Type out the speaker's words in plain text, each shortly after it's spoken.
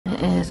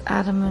It is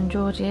Adam and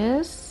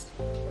George's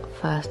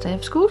first day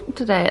of school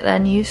today at their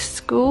new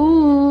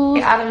school.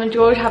 Adam and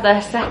George have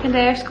their second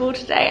day of school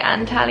today,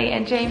 and Tallie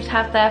and James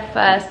have their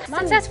first.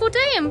 Successful day.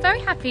 I'm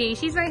very happy.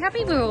 She's very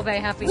happy. We're all very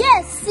happy.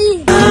 Yes. Even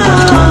in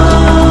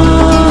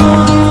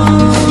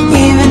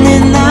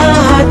the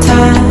hard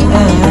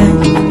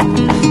times, you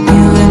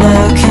and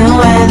I can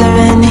weather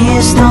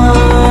any storm.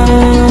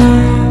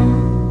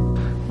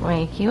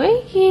 Wakey,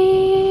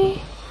 wakey.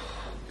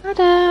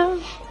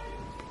 Adam.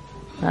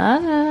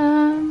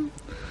 Adam.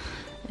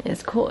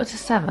 It's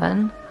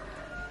 7:15.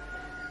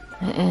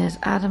 It is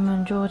Adam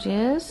and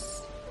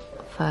George's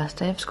first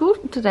day of school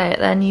today at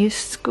their new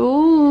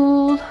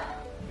school.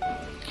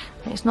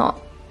 It's not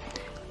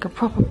like a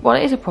proper, well,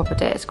 it is a proper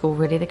day at school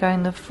really. They're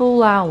going the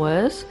full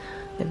hours.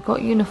 They've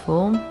got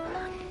uniform,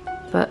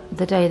 but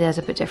the day there's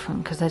a bit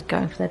different because they're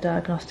going for their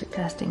diagnostic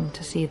testing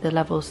to see the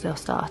levels they'll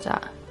start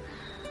at.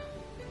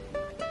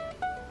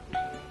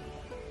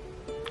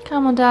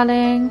 Come on,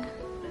 darling.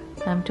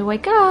 Time to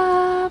wake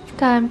up.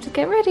 Time to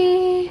get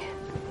ready.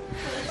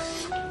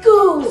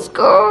 School.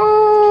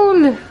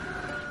 School!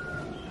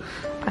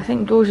 I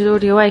think George is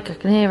already awake. I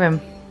can hear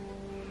him.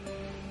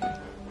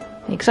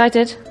 You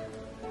excited?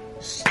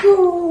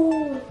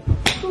 School.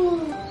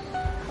 School.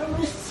 I'm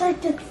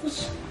excited for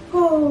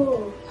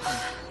school.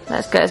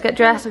 Let's go. Let's get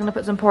dressed. I'm gonna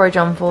put some porridge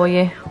on for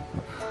you.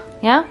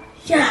 Yeah?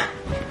 Yeah.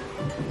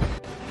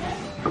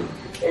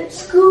 It's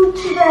school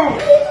today.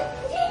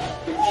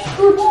 It's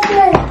school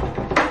today.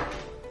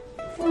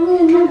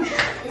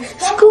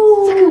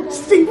 School.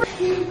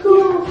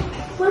 School.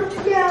 Let's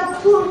get our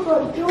food for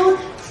George.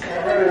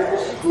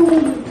 School.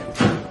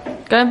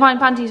 Go and find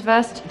panties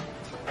first.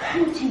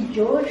 Panty,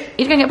 George.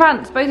 You're gonna get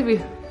pants, both of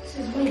you. This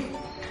is me.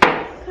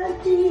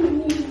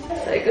 Panty.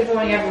 So good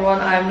morning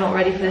everyone. I'm not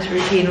ready for this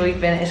routine.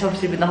 It's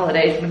obviously been the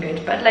holidays. I've been going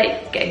to bed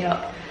late, getting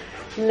up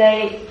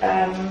late.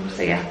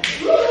 So yeah.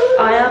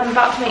 I am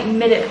about to make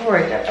millet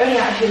porridge. I've only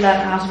actually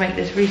learned how to make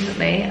this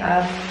recently.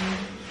 Yeah,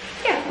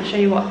 I'll show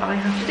you what I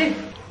have to do.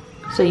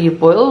 So you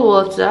boil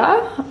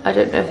water. I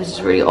don't know if this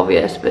is really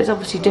obvious, but it's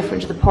obviously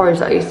different to the porridge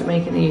that I used to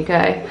make in the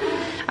UK.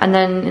 And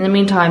then in the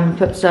meantime,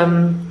 put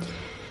some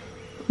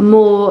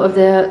more of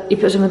the, you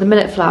put some of the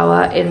millet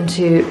flour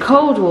into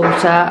cold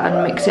water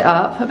and mix it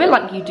up. A bit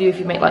like you do if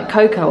you make like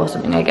cocoa or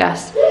something, I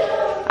guess.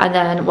 And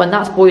then when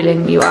that's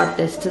boiling, you add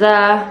this to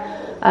there.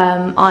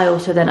 I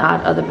also then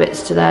add other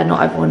bits to there.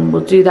 Not everyone will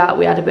do that.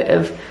 We add a bit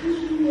of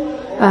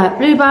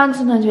blue band.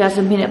 Sometimes we add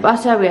some peanut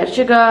butter. We add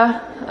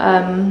sugar.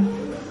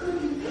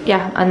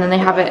 Yeah, and then they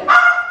have it.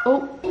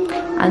 Oh,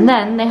 and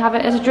then they have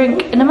it as a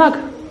drink in a mug.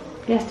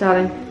 Yes,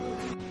 darling.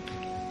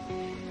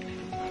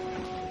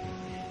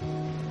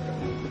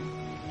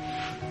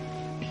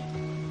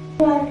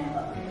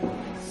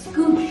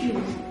 School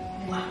shoes.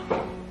 Wow.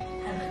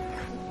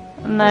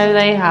 No,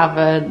 they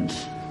haven't.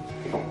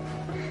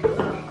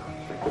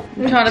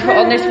 I'm trying to put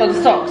on this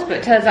one's socks, but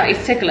it turns out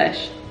he's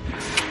ticklish.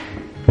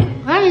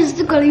 Why is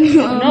tickling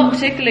you? I'm not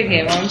tickling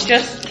him, I'm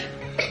just...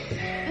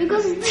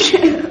 Because it's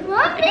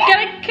what? I'm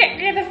gonna kick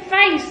you in the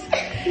face!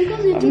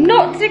 Because I'm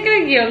not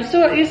tickling you, I'm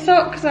sorting your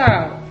socks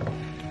out.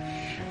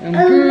 I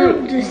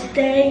love this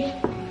day.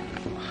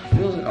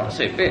 Yours are not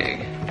so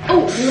big.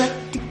 Oh,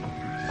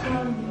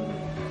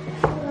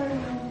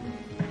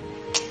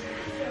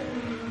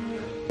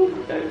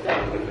 Don't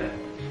fuck with it.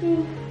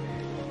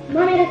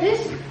 Mommy, like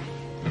this?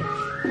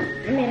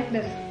 Mommy, like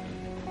this.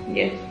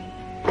 Yes.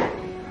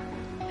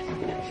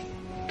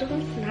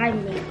 Don't lie to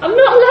me. I'm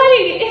not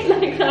lying, it is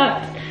like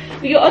that.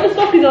 But your other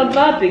sock is on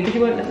badly because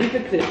you won't let me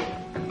fix it.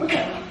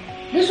 Okay.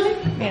 This way?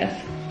 Yes.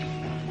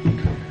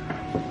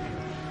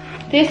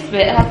 This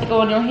bit has to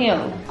go on your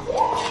heel.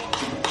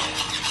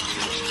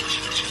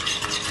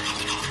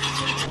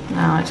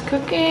 Now it's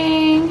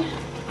cooking.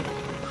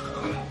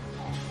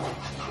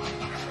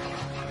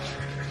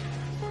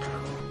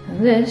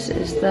 And this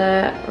is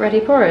the ready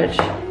porridge.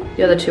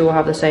 The other two will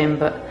have the same,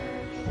 but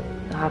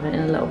I'll have it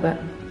in a little bit.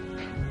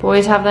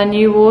 Boys have their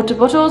new water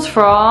bottles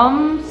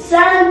from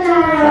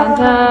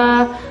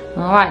Santa.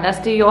 Alright, let's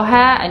do your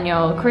hair and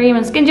your cream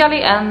and skin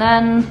jelly and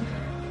then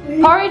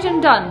porridge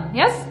and done.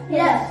 Yes?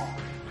 Yes.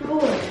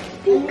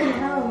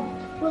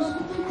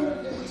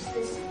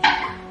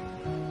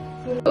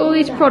 All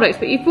these products,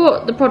 but you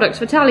bought the products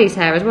for Tallie's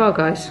hair as well,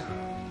 guys.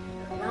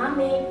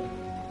 Mommy.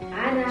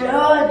 And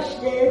George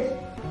did.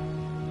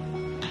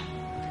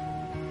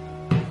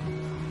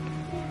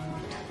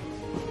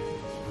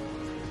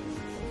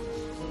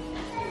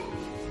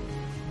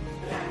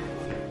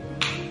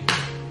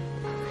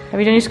 Have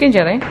you done your skin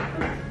jelly?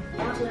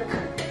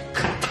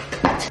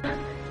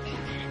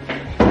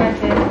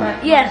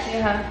 Yes.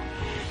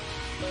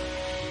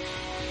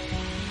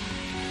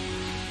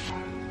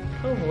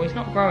 Oh, he's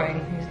not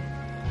growing. He's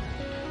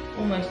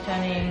almost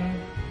turning...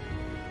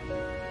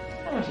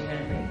 How much is he going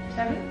to be?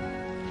 7?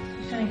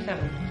 He's turning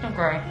 7. He's not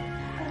growing. I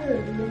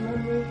don't know,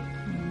 Mommy.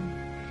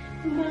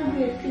 I'm going to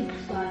be a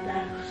superstar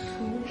at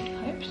school. I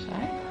hope so.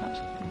 That's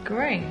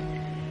great.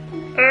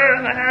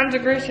 My hands are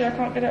greasy. I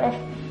can't get it off.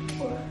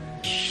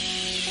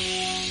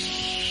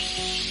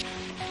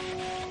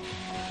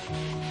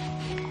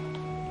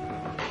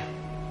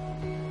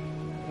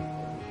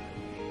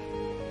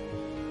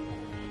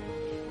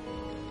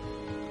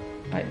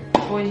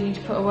 boys, you need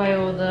to put away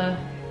all the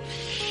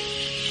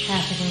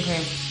hair picking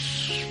cream.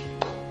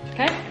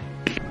 Okay?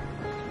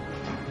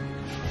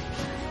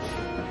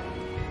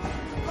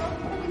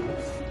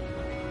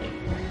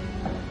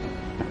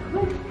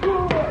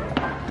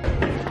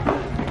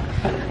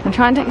 I'm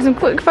trying to take some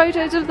quick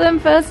photos of them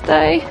first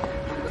day.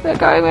 We're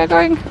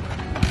going.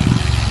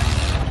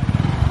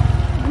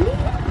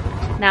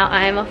 Now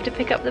I am off to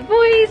pick up the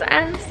boys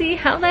and see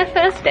how their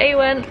first day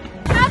went.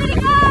 How did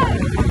it go?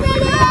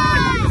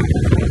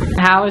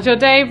 How was your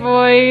day,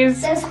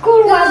 boys? The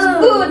school was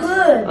good.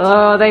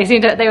 Oh,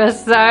 they were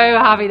so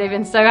happy. They've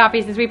been so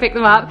happy since we picked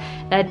them up.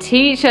 Their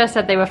teacher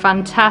said they were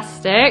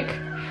fantastic.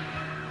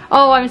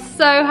 Oh, I'm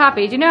so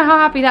happy. Do you know how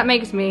happy that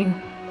makes me?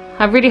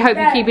 I really hope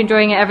you keep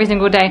enjoying it every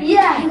single day.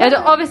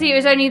 Yeah. Obviously, it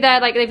was only there,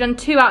 like, they've done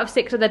 2 out of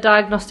 6 of their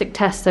diagnostic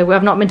tests, so we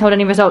have not been told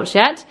any results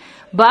yet.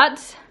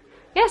 But,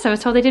 yes, I was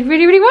told they did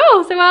really, really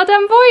well. So well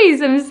done,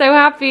 boys. I'm so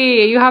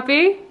happy. Are you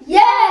happy?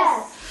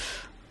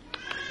 Yes.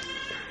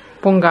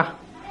 Bunga.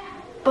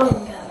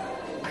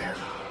 Bunga.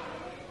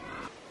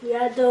 We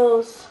had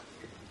those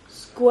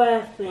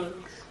square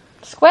things.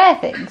 Square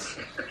things?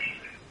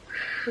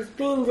 There's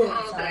beans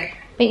inside.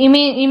 But you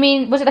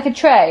mean, was it like a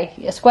tray?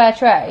 A square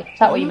tray? Is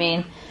that what you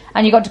mean?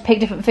 And you got to pick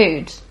different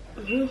foods?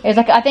 It was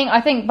like, I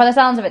think by the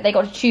sounds of it, they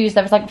got to choose,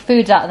 there was like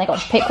foods out and they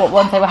got to pick what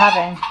ones they were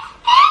having.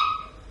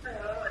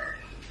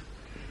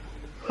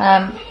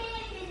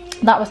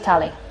 That was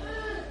Tallie.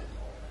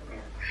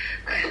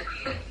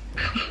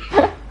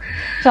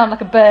 Sound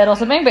like a bird or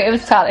something, but it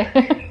was Tallie.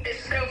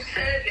 It's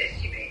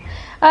self-service, you mean?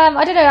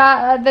 I don't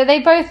know. They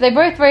both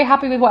very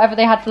happy with whatever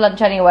they had for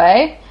lunch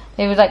anyway.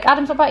 They was like,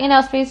 Adam, stop biting your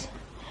nails, please.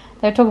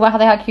 They were talking about how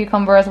they had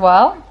cucumber as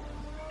well.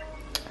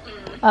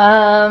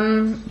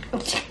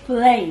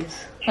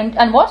 Chick-fil-A's.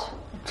 And what?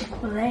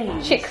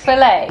 Chick-fil-A's.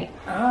 Chick-fil-A. You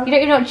don't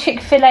even know what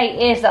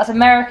Chick-fil-A is. That's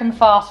American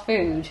fast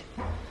food.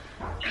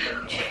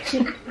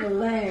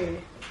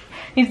 Chick-fil-A.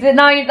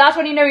 No, that's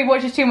when you know he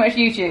watches too much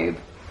YouTube.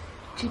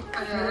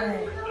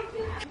 Chick-fil-A.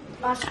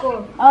 Let's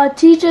go. Our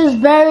teacher's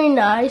very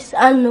nice,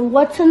 and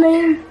what's her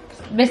name?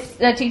 Miss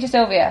Teacher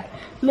Sylvia.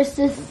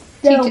 Mrs.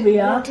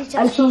 Sylvia,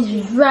 and she's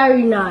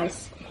very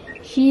nice.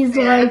 She's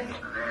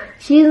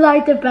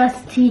like the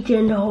best teacher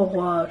in the whole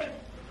world.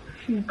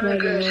 She's great.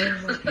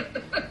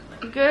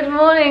 Good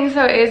morning.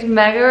 So it is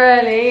mega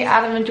early.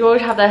 Adam and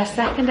George have their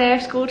second day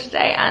of school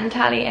today, and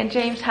Tallie and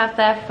James have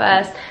their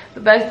first.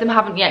 But both of them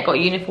haven't yet got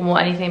uniform or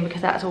anything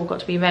because that's all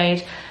got to be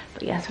made.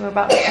 But yes, we're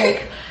about to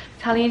take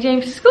Tallie and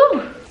James to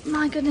school.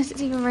 My goodness,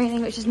 it's even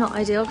raining, which is not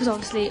ideal because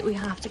obviously we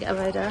have to get a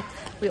rotor.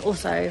 We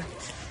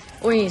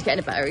need to get in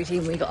a better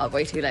routine. We got up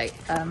way too late.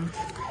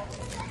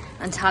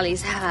 And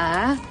Tallie's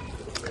hair.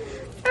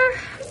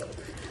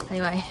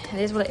 Anyway, it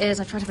is what it is.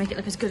 I try to make it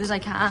look as good as I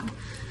can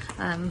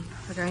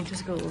for going to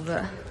school,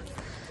 but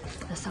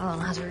the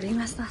salon has really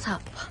messed that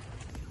up.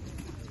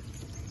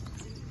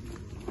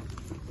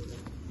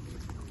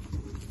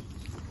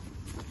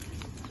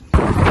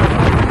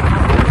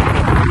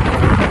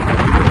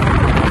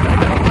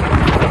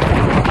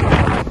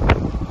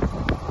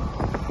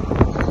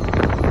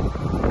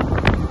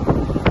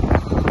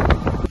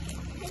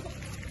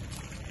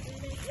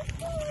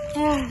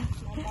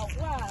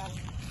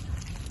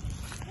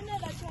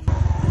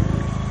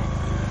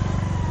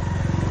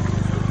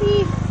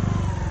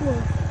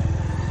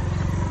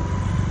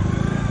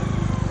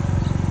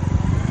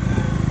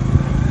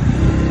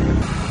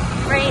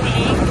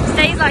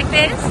 Like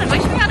this. I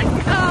wish we had a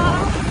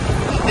car.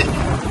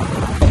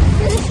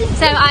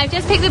 So I've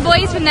just picked the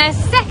boys from their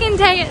second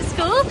day at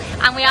school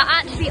and we are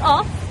actually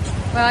off.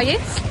 Where are you?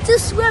 To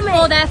swimming.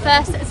 For their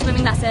first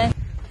swimming lesson.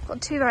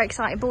 Got 2 very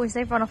excited boys.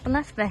 They've run off and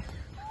left me.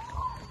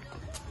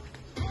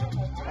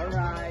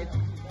 Alright.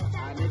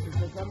 This is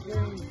for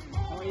something.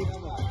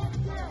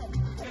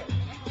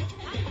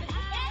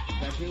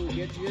 But you will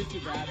get used to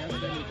that and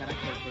then you can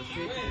proceed to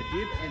the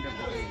deep end of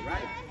the pool,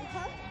 right?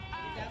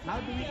 How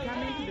do we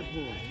come into the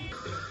pool?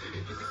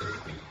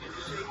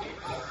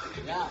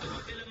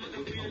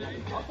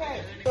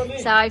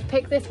 So I've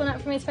picked this one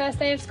up from his first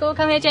day of school.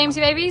 Come here, Jamesy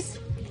babies.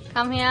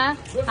 Come here.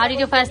 How did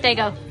your first day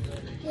go?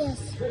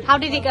 Yes. How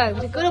did it go?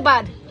 Was it good or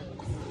bad?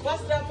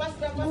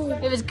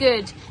 It was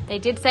good. They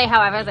did say,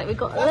 however, that we've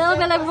got a little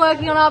bit of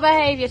working on our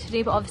behaviour to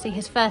do, but obviously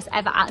his first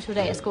ever actual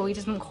day at school, he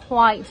doesn't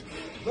quite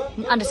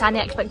understand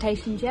the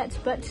expectations yet,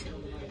 but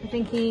I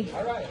think he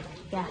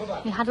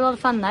had a lot of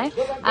fun though.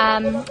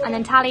 And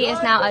then Tallie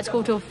is now at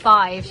school till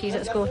 5. She's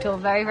at school till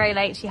very, very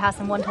late. She has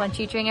some one-to-one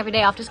tutoring every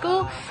day after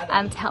school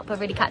to help her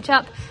really catch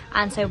up.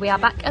 And so we are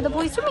back at the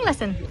boys' swimming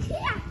lesson.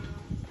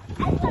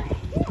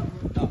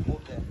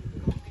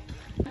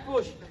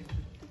 Push.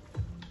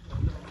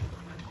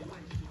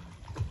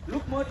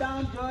 Look more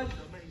down, George.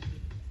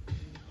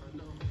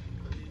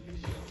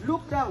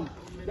 Look down.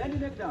 Bend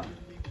your neck down.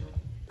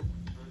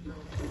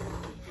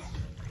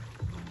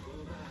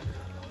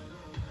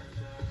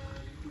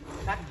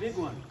 That big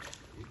one.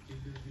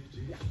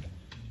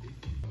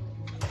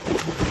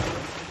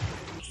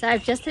 So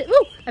I've just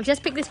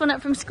picked this one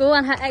up from school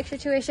and her extra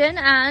tuition.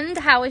 And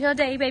how was your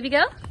day, baby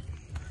girl?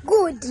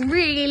 Good.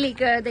 Really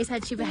good. They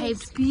said she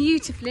behaved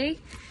beautifully.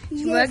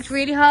 She worked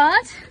really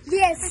hard.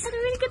 Yes. I had a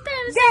really good day.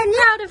 I was so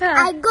proud of her.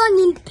 I gone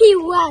in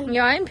P1.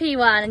 You're in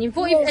P1 and you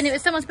bought and it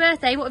was someone's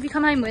birthday. What have you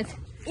come home with?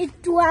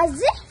 It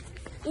was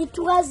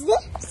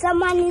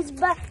someone's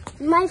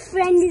my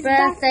friend's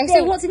birthday.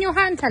 So what's in your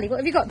hand, Tallie? What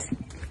have you got?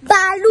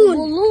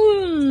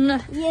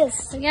 Balloon.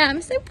 Yes. Yeah,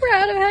 I'm so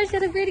proud of her. She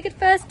had a really good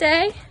first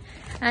day.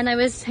 And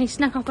I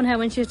snuck up on her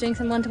when she was doing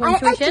some one-to-one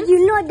tuition.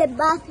 You know the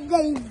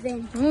birthday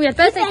event. Oh, we had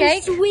birthday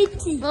cake.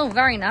 Sweetie. Oh,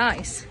 very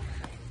nice.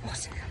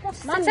 What a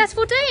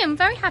successful day. I'm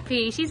very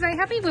happy. She's very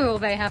happy. We're all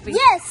very happy.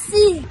 Yes,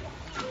 see.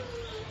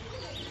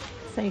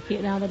 So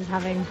cute now. They're just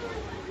having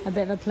a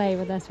bit of a play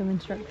with their swim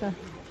instructor.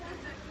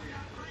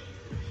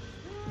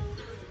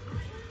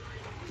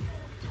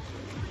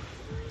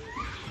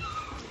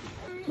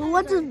 But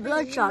what does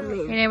bloodshot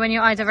mean? You know when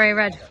your eyes are very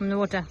red from the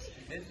water?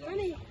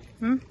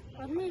 Hmm?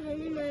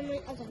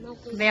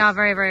 They are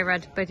very, very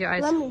red, both your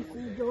eyes.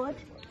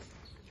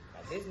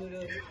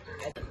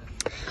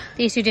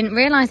 These two didn't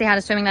realise they had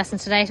a swimming lesson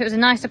today, so it was a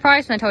nice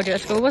surprise when I told you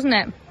at school, wasn't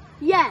it?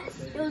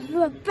 Yes, it was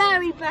the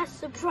very best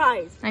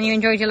surprise. And you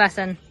enjoyed your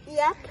lesson?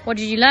 Yeah. What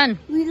did you learn?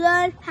 We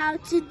learned how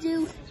to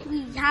kick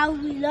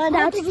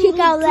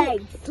our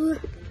legs. To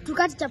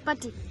cut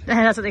chapati.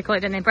 That's what they call it,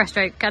 don't they?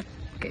 Breaststroke,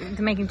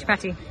 making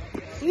chapati.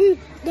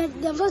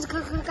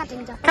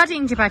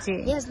 Cutting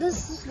chapati? Yes,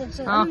 this is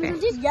the okay.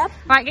 Yep.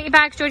 Right, get your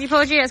bags, Georgie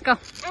Porgy, let's go.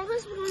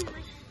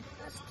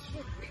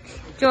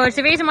 George,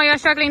 the reason why you're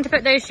struggling to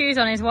put those shoes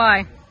on is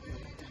why?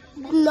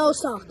 No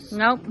socks.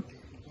 Nope.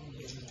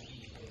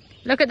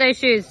 Look at those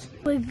shoes.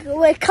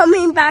 We're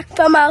coming back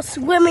from our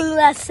swimming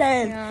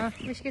lesson. Yeah,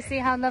 wish you could see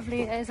how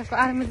lovely it is. I've got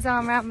Adam with his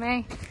arm around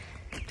me.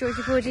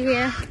 Georgie Porgy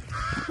here.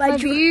 My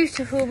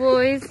beautiful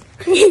boys. So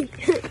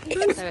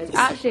it's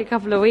actually a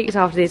couple of weeks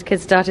after these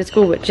kids started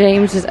school, but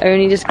James has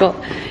only just got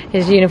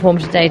his uniform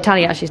today.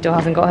 Tallie actually still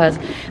hasn't got hers.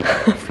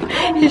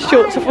 His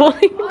shorts are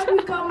falling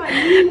down.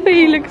 But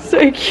he looks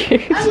so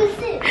cute.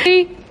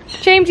 Hey,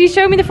 James, you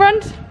show me the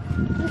front?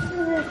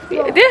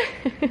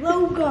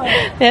 Logo.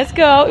 Let's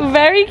go.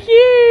 Very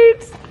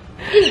cute.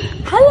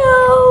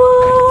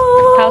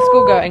 Hello. How's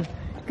school going?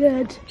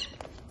 Good.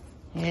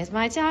 Here's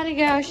my Tallie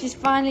girl. She's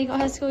finally got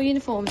her school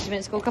uniform. She's been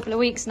at school a couple of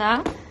weeks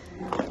now.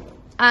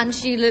 And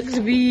she looks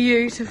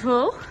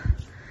beautiful.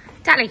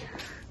 Tallie.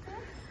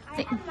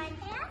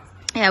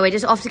 Yeah, we're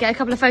just off to get a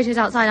couple of photos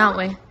outside, aren't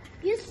we?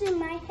 You see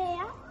my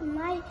hair,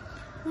 my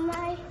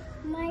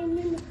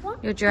uniform.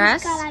 Your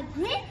dress. Color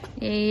green.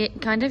 Yeah,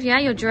 kind of, yeah,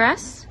 your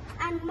dress.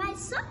 And my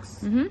socks.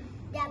 Mm-hmm.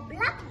 They're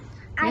black.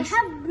 Yes. I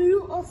have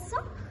blue also.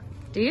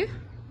 Do you?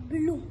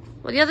 Blue.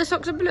 Well, the other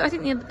socks are blue. I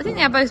think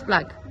they are both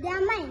black. They are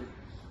mine.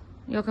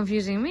 You're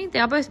confusing me. They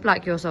are both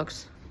black, your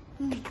socks.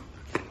 Let's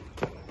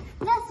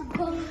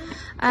go.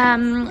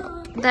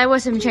 There were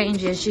some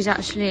changes. She's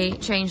actually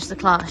changed the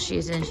class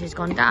she's in. She's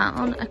gone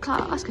down a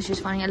class because she was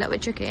finding it a little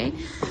bit tricky.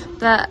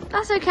 But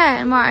that's okay,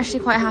 and we're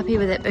actually quite happy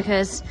with it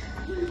because,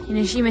 you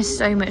know, she missed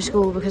so much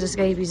school because of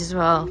scabies as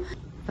well.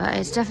 But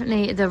it's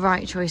definitely the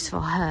right choice for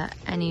her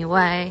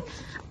anyway.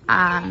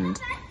 And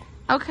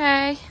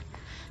okay,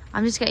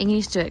 I'm just getting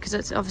used to it because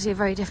it's obviously a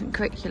very different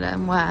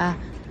curriculum where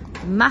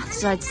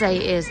maths, I'd say,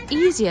 is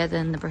easier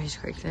than the British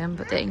curriculum,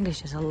 but the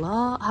English is a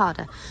lot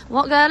harder.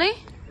 What, girlie?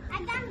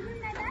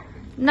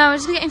 No, I'm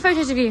just getting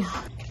photos of you.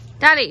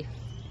 Daddy,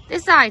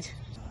 this side.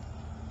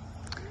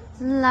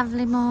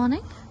 Lovely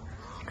morning.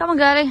 Come on,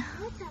 girlie.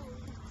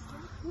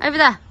 Over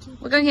there.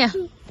 We're going here.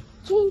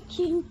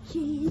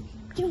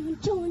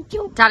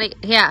 Daddy,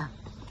 here.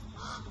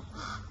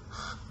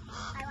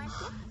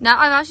 No,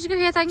 I asked you to go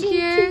here. Thank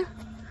you.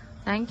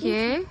 Thank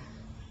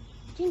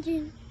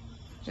you.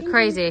 You're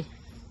crazy.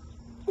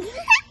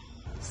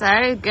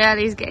 So,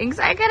 girlie's getting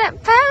so good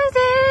at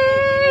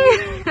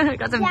posing.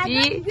 Got some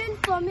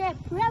for me a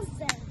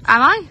present.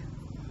 Am I?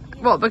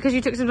 What, because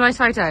you took some nice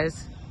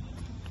photos?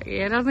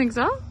 Yeah, I don't think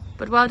so.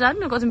 But well done.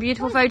 We've got some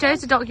beautiful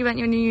photos to document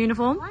your new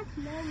uniform.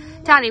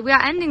 Tallie, we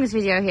are ending this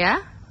video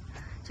here.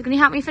 So can you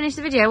help me finish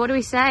the video? What do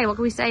we say? What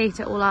can we say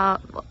to all our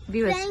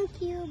viewers?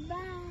 Thank you, bye.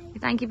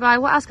 Thank you, bye.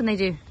 What else can they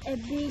do? A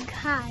big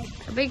hug.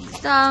 A big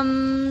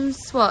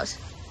thumbs... what?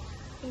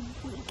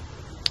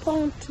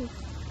 A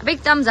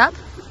big thumbs up.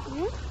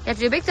 You have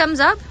to do a big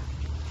thumbs up.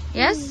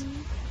 Yes?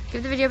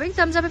 Give the video a big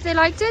thumbs up if they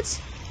liked it.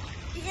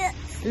 Yes.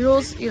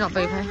 Rules, you're not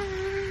booping.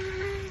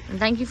 And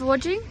thank you for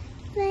watching.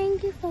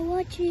 Thank you for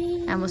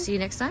watching. And we'll see you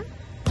next time.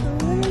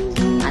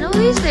 And all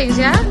these things,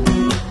 yeah?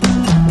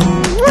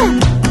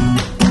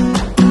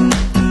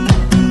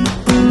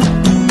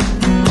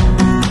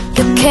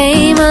 You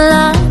came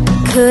along,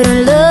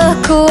 couldn't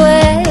look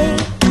away.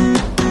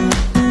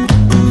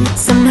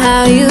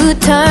 Somehow you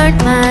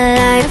turned my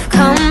life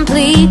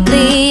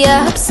completely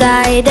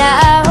upside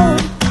down.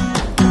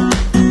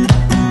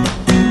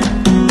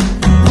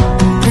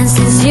 And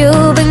since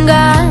you've been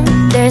gone,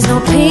 there's no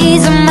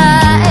peace of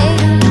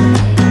mind.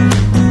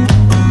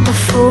 A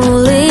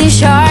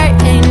foolish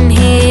heart and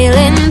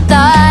healing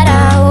thought.